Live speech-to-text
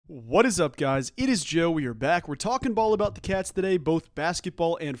What is up, guys? It is Joe. We are back. We're talking ball about the Cats today, both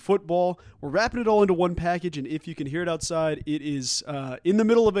basketball and football. We're wrapping it all into one package, and if you can hear it outside, it is in the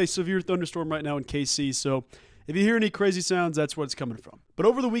middle of a severe thunderstorm right now in KC, so if you hear any crazy sounds, that's what it's coming from. But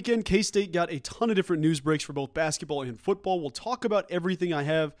over the weekend, K-State got a ton of different news breaks for both basketball and football. We'll talk about everything I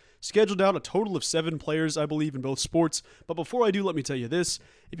have scheduled out, a total of 7 players, I believe, in both sports. But before I do, let me tell you this.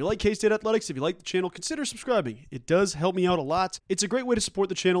 If you like K-State Athletics, if you like the channel, consider subscribing. It does help me out a lot. It's a great way to support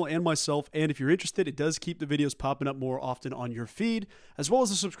the channel and myself, and if you're interested, it does keep the videos popping up more often on your feed, as well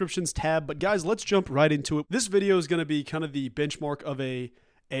as the subscriptions tab. But guys, let's jump right into it. This video is going to be kind of the benchmark of a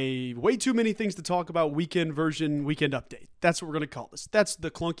way too many things to talk about weekend update. That's what we're going to call this. That's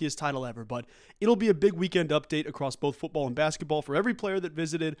the clunkiest title ever, but it'll be a big weekend update across both football and basketball for every player that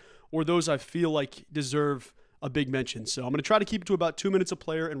visited or those I feel like deserve a big mention. So I'm going to try to keep it to about 2 minutes a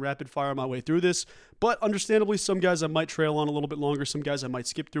player and rapid fire my way through this. But understandably, some guys I might trail on a little bit longer, some guys I might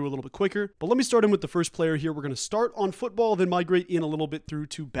skip through a little bit quicker. But let me start in with the first player here. We're going to start on football, then migrate in a little bit through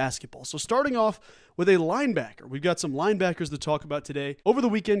to basketball. So starting off with a linebacker. We've got some linebackers to talk about today. Over the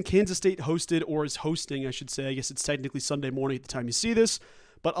weekend, Kansas State hosted, or is hosting, I should say. I guess it's technically Sunday morning at the time you see this.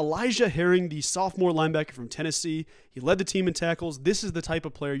 But Elijah Herring, the sophomore linebacker from Tennessee, he led the team in tackles. This is the type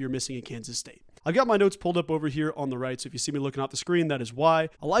of player you're missing at Kansas State. I've got my notes pulled up over here on the right, so if you see me looking off the screen, that is why.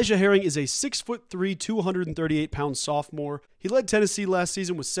 Elijah Herring is a 6'3", 238-pound sophomore. He led Tennessee last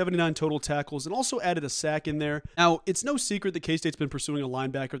season with 79 total tackles and also added a sack in there. Now, it's no secret that K-State's been pursuing a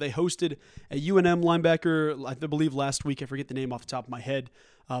linebacker. They hosted a UNM linebacker, I believe last week. I forget the name off the top of my head,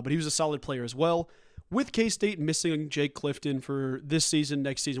 but he was a solid player as well. With K-State missing Jake Clifton for this season,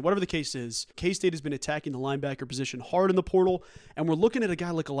 next season, whatever the case is, K-State has been attacking the linebacker position hard in the portal, and we're looking at a guy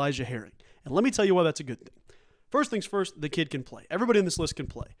like Elijah Herring. And let me tell you why that's a good thing. First things first, the kid can play. Everybody in this list can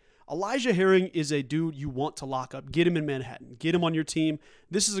play. Elijah Herring is a dude you want to lock up. Get him in Manhattan. Get him on your team.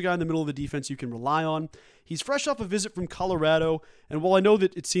 This is a guy in the middle of the defense you can rely on. He's fresh off a visit from Colorado, and while I know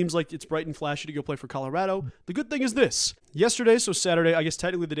that it seems like it's bright and flashy to go play for Colorado, the good thing is this. Yesterday, so Saturday, I guess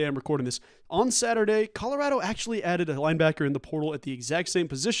technically the day I'm recording this, on Saturday, Colorado actually added a linebacker in the portal at the exact same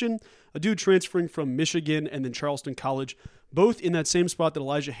position, a dude transferring from Michigan and then Charleston College, both in that same spot that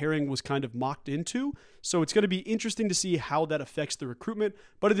Elijah Herring was kind of mocked into. So it's going to be interesting to see how that affects the recruitment,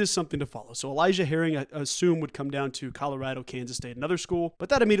 but it is something to follow. So Elijah Herring, I assume, would come down to Colorado, Kansas State, another school, but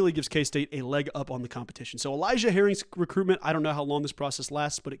that immediately gives K-State a leg up on the competition. So Elijah Herring's recruitment, I don't know how long this process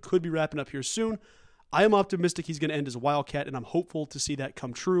lasts, but it could be wrapping up here soon. I am optimistic he's going to end as a Wildcat, and I'm hopeful to see that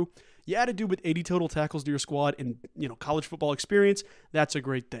come true. You add a dude with 80 total tackles to your squad and, college football experience, that's a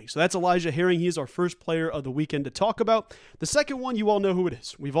great thing. So that's Elijah Herring. He is our first player of the weekend to talk about. The second one, you all know who it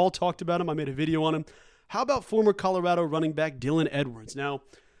is. We've all talked about him. I made a video on him. How about former Colorado running back Dylan Edwards? Now,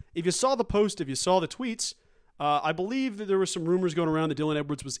 if you saw the post, if you saw the tweets, I believe that there were some rumors going around that Dylan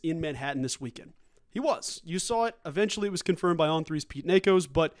Edwards was in Manhattan this weekend. He was. You saw it. Eventually, it was confirmed by On3's Pete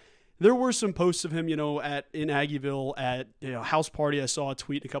Nakos, but there were some posts of him, in Aggieville at house party. I saw a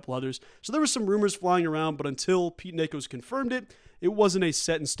tweet and a couple others. So there were some rumors flying around, but until Pete Nakos confirmed it, it wasn't a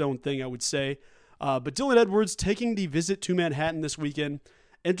set in stone thing, I would say. But Dylan Edwards taking the visit to Manhattan this weekend,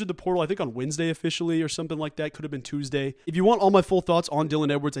 entered the portal, I think on Wednesday officially or something like that. Could have been Tuesday. If you want all my full thoughts on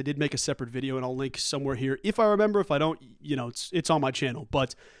Dylan Edwards, I did make a separate video and I'll link somewhere here. If I remember, if I don't, it's on my channel.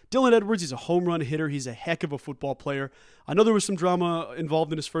 But Dylan Edwards, he's a home run hitter. He's a heck of a football player. I know there was some drama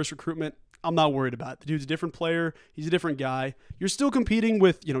involved in his first recruitment. I'm not worried about it. The dude's a different player. He's a different guy. You're still competing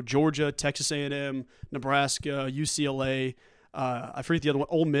with, Georgia, Texas A&M, Nebraska, UCLA. I forget the other one,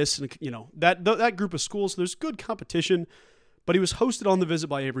 Ole Miss, and that group of schools. So there's good competition. But he was hosted on the visit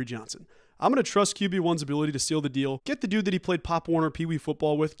by Avery Johnson. I'm going to trust QB1's ability to seal the deal. Get the dude that he played Pop Warner Pee Wee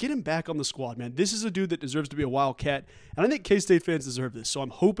football with. Get him back on the squad, man. This is a dude that deserves to be a Wildcat, and I think K-State fans deserve this. So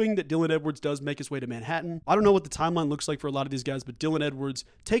I'm hoping that Dylan Edwards does make his way to Manhattan. I don't know what the timeline looks like for a lot of these guys, but Dylan Edwards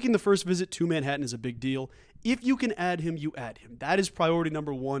taking the first visit to Manhattan is a big deal. If you can add him, you add him. That is priority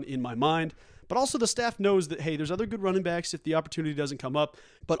number one in my mind. But also the staff knows that, hey, there's other good running backs if the opportunity doesn't come up.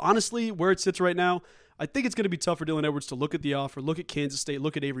 But honestly, where it sits right now, I think it's going to be tough for Dylan Edwards to look at the offer, look at Kansas State,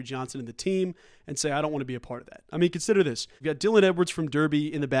 look at Avery Johnson and the team, and say, I don't want to be a part of that. I mean, consider this. You've got Dylan Edwards from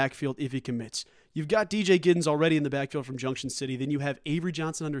Derby in the backfield if he commits. You've got DJ Giddens already in the backfield from Junction City. Then you have Avery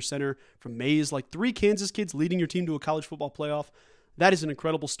Johnson under center from Mays, like 3 Kansas kids leading your team to a college football playoff. That is an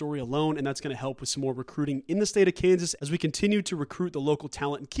incredible story alone, and that's going to help with some more recruiting in the state of Kansas as we continue to recruit the local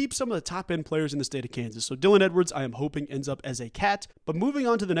talent and keep some of the top-end players in the state of Kansas. So Dylan Edwards, I am hoping, ends up as a Cat. But moving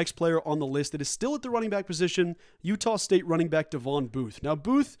on to the next player on the list that is still at the running back position, Utah State running back Devon Booth. Now,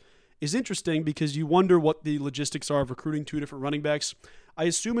 Booth is interesting because you wonder what the logistics are of recruiting 2 different running backs. I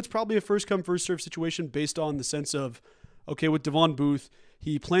assume it's probably a first-come, first-served situation based on the sense of, okay, with Devon Booth,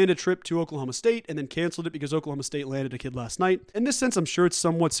 He planned a trip to Oklahoma State and then canceled it because Oklahoma State landed a kid last night. In this sense, I'm sure it's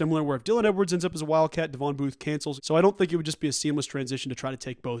somewhat similar where if Dylan Edwards ends up as a Wildcat, Devon Booth cancels. So I don't think it would just be a seamless transition to try to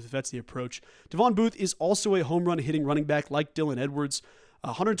take both if that's the approach. Devon Booth is also a home run hitting running back like Dylan Edwards.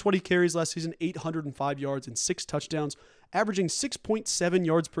 120 carries last season, 805 yards, and 6 touchdowns, averaging 6.7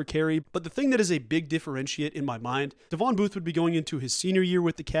 yards per carry. But the thing that is a big differentiate in my mind, Devon Booth would be going into his senior year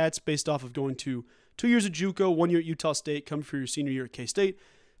with the Cats based off of going to 2 years at JUCO, 1 year at Utah State, coming for your senior year at K-State.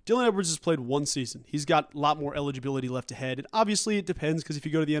 Dylan Edwards has played 1 season. He's got a lot more eligibility left ahead. And obviously it depends because if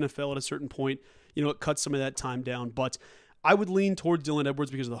you go to the NFL at a certain point, it cuts some of that time down. But I would lean towards Dylan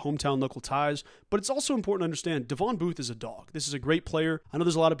Edwards because of the hometown local ties, but it's also important to understand Devon Booth is a dog. This is a great player. I know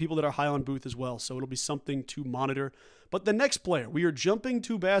there's a lot of people that are high on Booth as well, so it'll be something to monitor. But the next player, we are jumping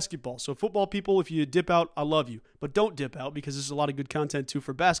to basketball. So football people, if you dip out, I love you, but don't dip out because there's a lot of good content too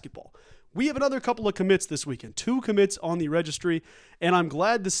for basketball. We have another couple of commits this weekend, 2 commits on the registry, and I'm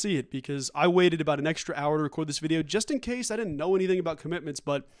glad to see it because I waited about an extra hour to record this video just in case I didn't know anything about commitments,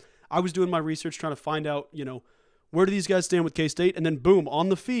 but I was doing my research trying to find out, where do these guys stand with K-State? And then boom, on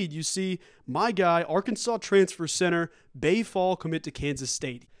the feed, you see my guy, Arkansas transfer center, Bay Fall commit to Kansas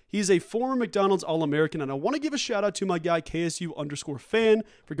State. He's a former McDonald's All-American, and I want to give a shout out to my guy, KSU_fan,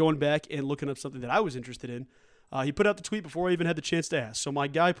 for going back and looking up something that I was interested in. He put out the tweet before I even had the chance to ask. So my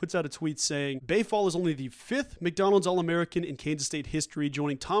guy puts out a tweet saying, Bay Fall is only the 5th McDonald's All-American in Kansas State history,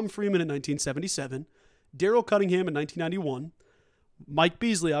 joining Tom Freeman in 1977, Darrell Cunningham in 1991, Mike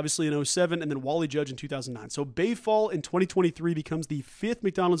Beasley, obviously, in 2007, and then Wally Judge in 2009. So Bay Fall in 2023 becomes the 5th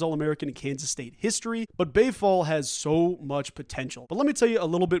McDonald's All-American in Kansas State history, but Bay Fall has so much potential. But let me tell you a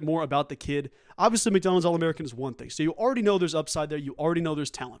little bit more about the kid. Obviously, McDonald's All-American is one thing, so you already know there's upside there. You already know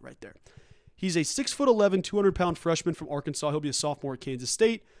there's talent right there. He's a 6'11", 200-pound freshman from Arkansas. He'll be a sophomore at Kansas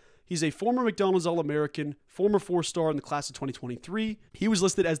State. He's a former McDonald's All-American, former 4-star in the class of 2023. He was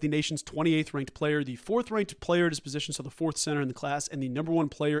listed as the nation's 28th ranked player, the 4th ranked player at his position, so the 4th center in the class, and the number 1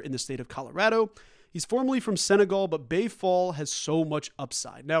 player in the state of Colorado. He's formerly from Senegal, but Bay Fall has so much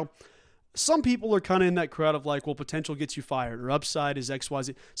upside. Now, some people are kind of in that crowd of like, well, potential gets you fired, or upside is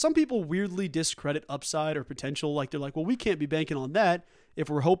XYZ. Some people weirdly discredit upside or potential. Like they're like, well, we can't be banking on that. If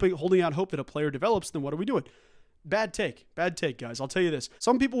we're holding out hope that a player develops, then what are we doing? Bad take, guys. I'll tell you this.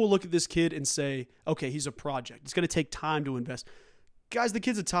 Some people will look at this kid and say, okay, he's a project. It's going to take time to invest. Guys, the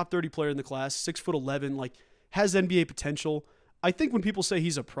kid's a top 30 player in the class, 6'11", has NBA potential. I think when people say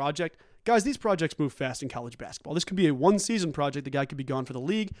he's a project, guys, these projects move fast in college basketball. This could be a 1-season project. The guy could be gone for the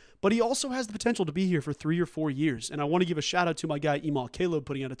league, but he also has the potential to be here for 3 or 4 years. And I want to give a shout out to my guy, Emal Caleb,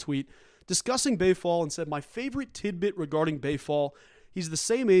 putting out a tweet discussing Bay Fall and said, my favorite tidbit regarding Bay Fall, he's the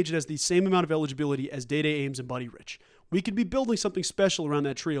same age and has the same amount of eligibility as Day-Day Ames and Buddy Rich. We could be building something special around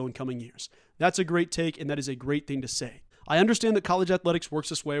that trio in coming years. That's a great take, and that is a great thing to say. I understand that college athletics works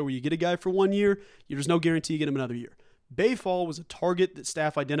this way, where you get a guy for 1 year, there's no guarantee you get him another year. Bay Fall was a target that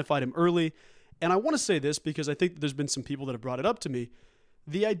staff identified him early, and I want to say this because I think that there's been some people that have brought it up to me.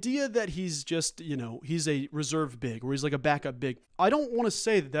 The idea that he's just, he's a reserve big, or he's like a backup big. I don't want to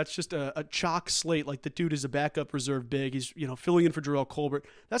say that that's just a chalk slate, like the dude is a backup reserve big. He's, filling in for Jarrell Colbert.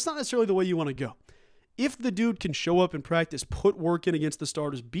 That's not necessarily the way you want to go. If the dude can show up in practice, put work in against the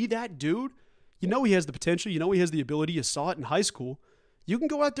starters, be that dude, he has the potential. He has the ability. You saw it in high school. You can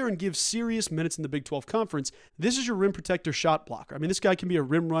go out there and give serious minutes in the Big 12 Conference. This is your rim protector shot blocker. I mean, this guy can be a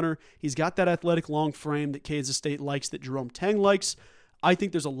rim runner. He's got that athletic long frame that Kansas State likes, that Jerome Tang likes. I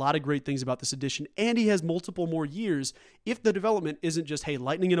think there's a lot of great things about this addition, and he has multiple more years. If the development isn't just, hey,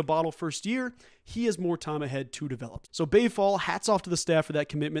 lightning in a bottle first year, he has more time ahead to develop. So Bay Fall, hats off to the staff for that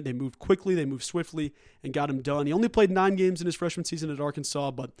commitment. They moved quickly, they moved swiftly, and got him done. He only played 9 games in his freshman season at Arkansas,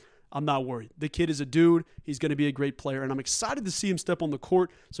 but I'm not worried. The kid is a dude. He's going to be a great player, and I'm excited to see him step on the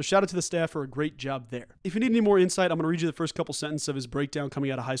court. So shout out to the staff for a great job there. If you need any more insight, I'm going to read you the first couple sentences of his breakdown coming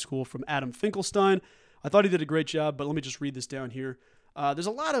out of high school from Adam Finkelstein. I thought he did a great job, but let me just read this down here. There's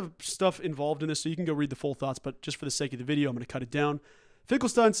a lot of stuff involved in this, so you can go read the full thoughts, but just for the sake of the video, I'm going to cut it down.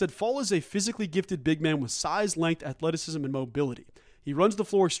 Finkelstein said, Fall is a physically gifted big man with size, length, athleticism, and mobility. He runs the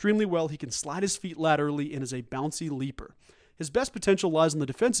floor extremely well. He can slide his feet laterally and is a bouncy leaper. His best potential lies on the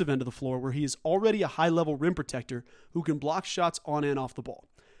defensive end of the floor, where he is already a high-level rim protector who can block shots on and off the ball.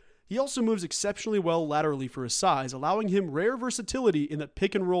 He also moves exceptionally well laterally for his size, allowing him rare versatility in that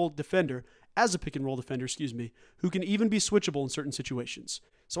pick-and-roll defender, who can even be switchable in certain situations.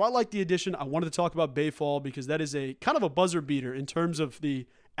 So I like the addition. I wanted to talk about Bay Fall because that is a kind of a buzzer beater in terms of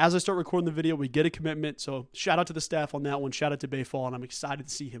as I start recording the video, we get a commitment. So shout out to the staff on that one. Shout out to Bay Fall, and I'm excited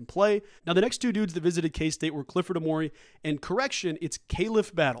to see him play. Now, the next 2 dudes that visited K-State were Clifford Amori, and correction, it's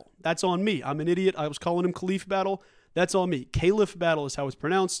Caliph Battle. That's on me. I'm an idiot. I was calling him Khalif Battle. That's all me. Caliph Battle is how it's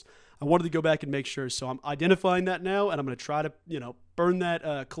pronounced. I wanted to go back and make sure, so I'm identifying that now, and I'm going to try to, burn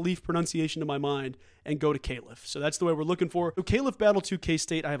that Caliph pronunciation to my mind and go to Caliph. So that's the way we're looking for. So Caliph Battle 2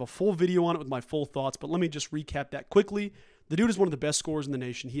 K-State, I have a full video on it with my full thoughts, but let me just recap that quickly. The dude is one of the best scorers in the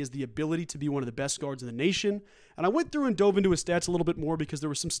nation. He has the ability to be one of the best guards in the nation. And I went through and dove into his stats a little bit more because there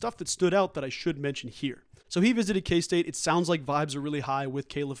was some stuff that stood out that I should mention here. So he visited K-State. It sounds like vibes are really high with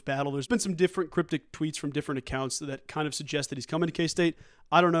Caliph Battle. There's been some different cryptic tweets from different accounts that kind of suggest that he's coming to K-State.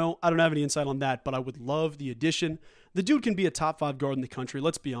 I don't know. I don't have any insight on that, but I would love the addition. The dude can be a top 5 guard in the country.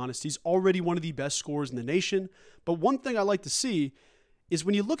 Let's be honest. He's already one of the best scorers in the nation. But one thing I like to see is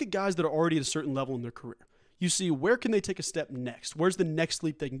when you look at guys that are already at a certain level in their career, you see where can they take a step next? Where's the next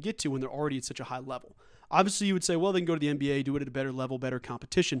leap they can get to when they're already at such a high level? Obviously, you would say, well, they can go to the NBA, do it at a better level, better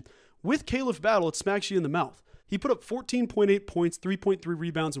competition. With Caliph Battle, it smacks you in the mouth. He put up 14.8 points, 3.3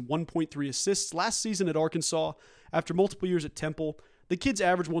 rebounds, and 1.3 assists last season at Arkansas after multiple years at Temple. The kid's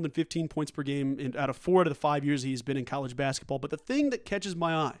averaged more than 15 points per game out of 4 out of the 5 years he's been in college basketball. But the thing that catches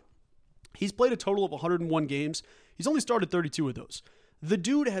my eye, he's played a total of 101 games. He's only started 32 of those. The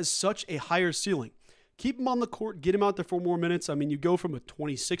dude has such a higher ceiling. Keep him on the court, get him out there for more minutes. I mean, you go from a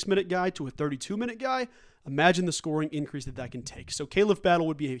 26-minute guy to a 32-minute guy. Imagine the scoring increase that can take. So Caliph Battle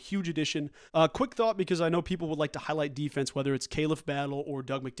would be a huge addition. Quick thought, because I know people would like to highlight defense, whether it's Caliph Battle or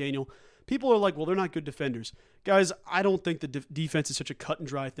Doug McDaniel. People are like, well, they're not good defenders. Guys, I don't think the defense is such a cut and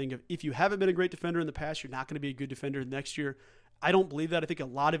dry thing. If you haven't been a great defender in the past, you're not going to be a good defender next year. I don't believe that. I think a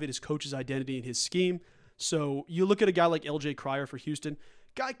lot of it is coach's identity and his scheme. So you look at a guy like LJ Cryer for Houston.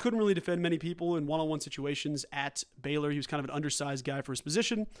 Guy couldn't really defend many people in one-on-one situations at Baylor. He was kind of an undersized guy for his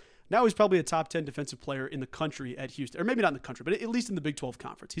position. Now he's probably a top 10 defensive player in the country at Houston. Or maybe not in the country, but at least in the Big 12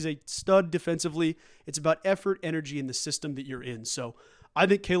 Conference. He's a stud defensively. It's about effort, energy, and the system that you're in. So I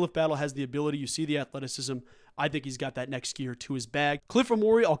think Caliph Battle has the ability. You see the athleticism. I think he's got that next gear to his bag. Cliff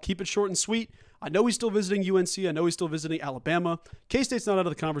Amori, I'll keep it short and sweet. I know he's still visiting UNC. I know he's still visiting Alabama. K-State's not out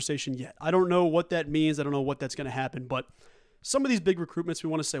of the conversation yet. I don't know what that means. I don't know what that's going to happen, but some of these big recruitments, we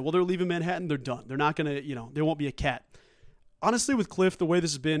want to say, well, they're leaving Manhattan, they're done. They're not going to, there won't be a cat. Honestly, with Cliff, the way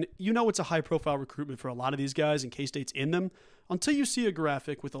this has been, it's a high-profile recruitment for a lot of these guys, and K-State's in them. Until you see a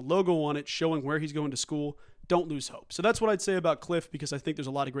graphic with a logo on it showing where he's going to school, don't lose hope. So that's what I'd say about Cliff, because I think there's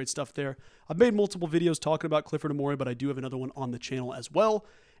a lot of great stuff there. I've made multiple videos talking about Clifford Amore, but I do have another one on the channel as well.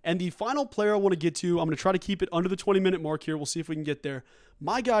 And the final player I want to get to, I'm going to try to keep it under the 20-minute mark here. We'll see if we can get there.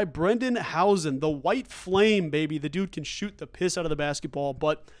 My guy, Brendan Housen, the white flame, baby. The dude can shoot the piss out of the basketball,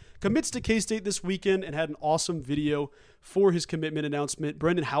 but commits to K-State this weekend and had an awesome video for his commitment announcement.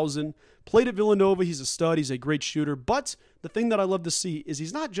 Brendan Housen played at Villanova. He's a stud. He's a great shooter. But the thing that I love to see is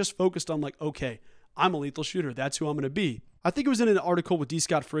he's not just focused on like, okay, I'm a lethal shooter. That's who I'm going to be. I think it was in an article with D.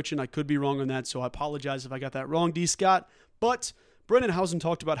 Scott Fritchen. I could be wrong on that, so I apologize if I got that wrong, D. Scott. But Brendan Housen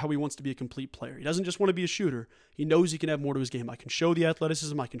talked about how he wants to be a complete player. He doesn't just want to be a shooter. He knows he can have more to his game. I can show the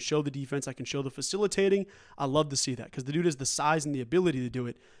athleticism. I can show the defense. I can show the facilitating. I love to see that because the dude has the size and the ability to do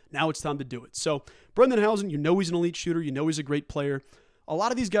it. Now it's time to do it. So Brendan Housen, he's an elite shooter. He's a great player. A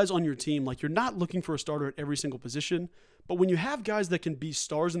lot of these guys on your team, like, you're not looking for a starter at every single position, but when you have guys that can be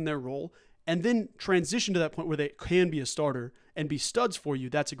stars in their role and then transition to that point where they can be a starter and be studs for you,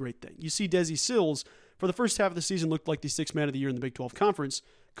 that's a great thing. You see Desi Sills, for the first half of the season, looked like the sixth man of the year in the Big 12 Conference.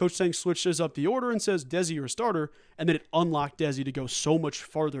 Coach Tang switches up the order and says, Desi, you're a starter, and then it unlocked Desi to go so much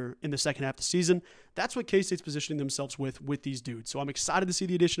farther in the second half of the season. That's what K-State's positioning themselves with these dudes. So I'm excited to see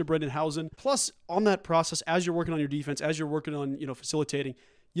the addition of Brendan Housen. Plus, on that process, as you're working on your defense, as you're working on facilitating,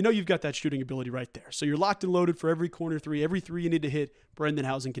 you've got that shooting ability right there. So you're locked and loaded for every corner three. Every three you need to hit, Brendan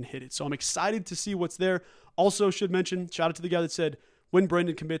Housen can hit it. So I'm excited to see what's there. Also, should mention, shout out to the guy that said, when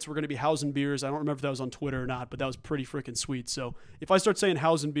Brendan commits, we're going to be Housen Beers. I don't remember if that was on Twitter or not, but that was pretty freaking sweet. So if I start saying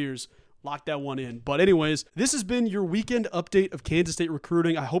Housen Beers, lock that one in. But anyways, this has been your weekend update of Kansas State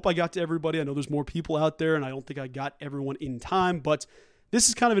recruiting. I hope I got to everybody. I know there's more people out there, and I don't think I got everyone in time, but this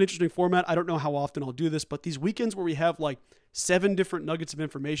is kind of an interesting format. I don't know how often I'll do this, but these weekends where we have like 7 different nuggets of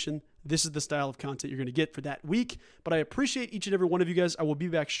information, this is the style of content you're going to get for that week. But I appreciate each and every one of you guys. I will be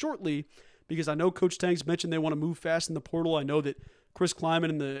back shortly because I know Coach Tang's mentioned they want to move fast in the portal. I know that Chris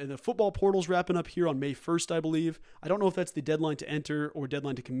Kleiman and the football portal's wrapping up here on May 1st, I believe. I don't know if that's the deadline to enter or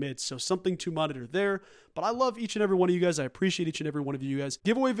deadline to commit, so something to monitor there. But I love each and every one of you guys. I appreciate each and every one of you guys.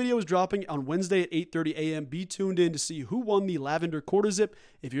 Giveaway video is dropping on Wednesday at 8:30 a.m. Be tuned in to see who won the Lavender Quarter Zip.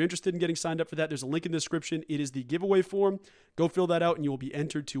 If you're interested in getting signed up for that, there's a link in the description. It is the giveaway form. Go fill that out, and you will be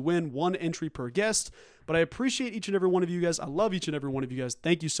entered to win 1 entry per guest. But I appreciate each and every one of you guys. I love each and every one of you guys.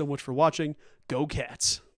 Thank you so much for watching. Go Cats.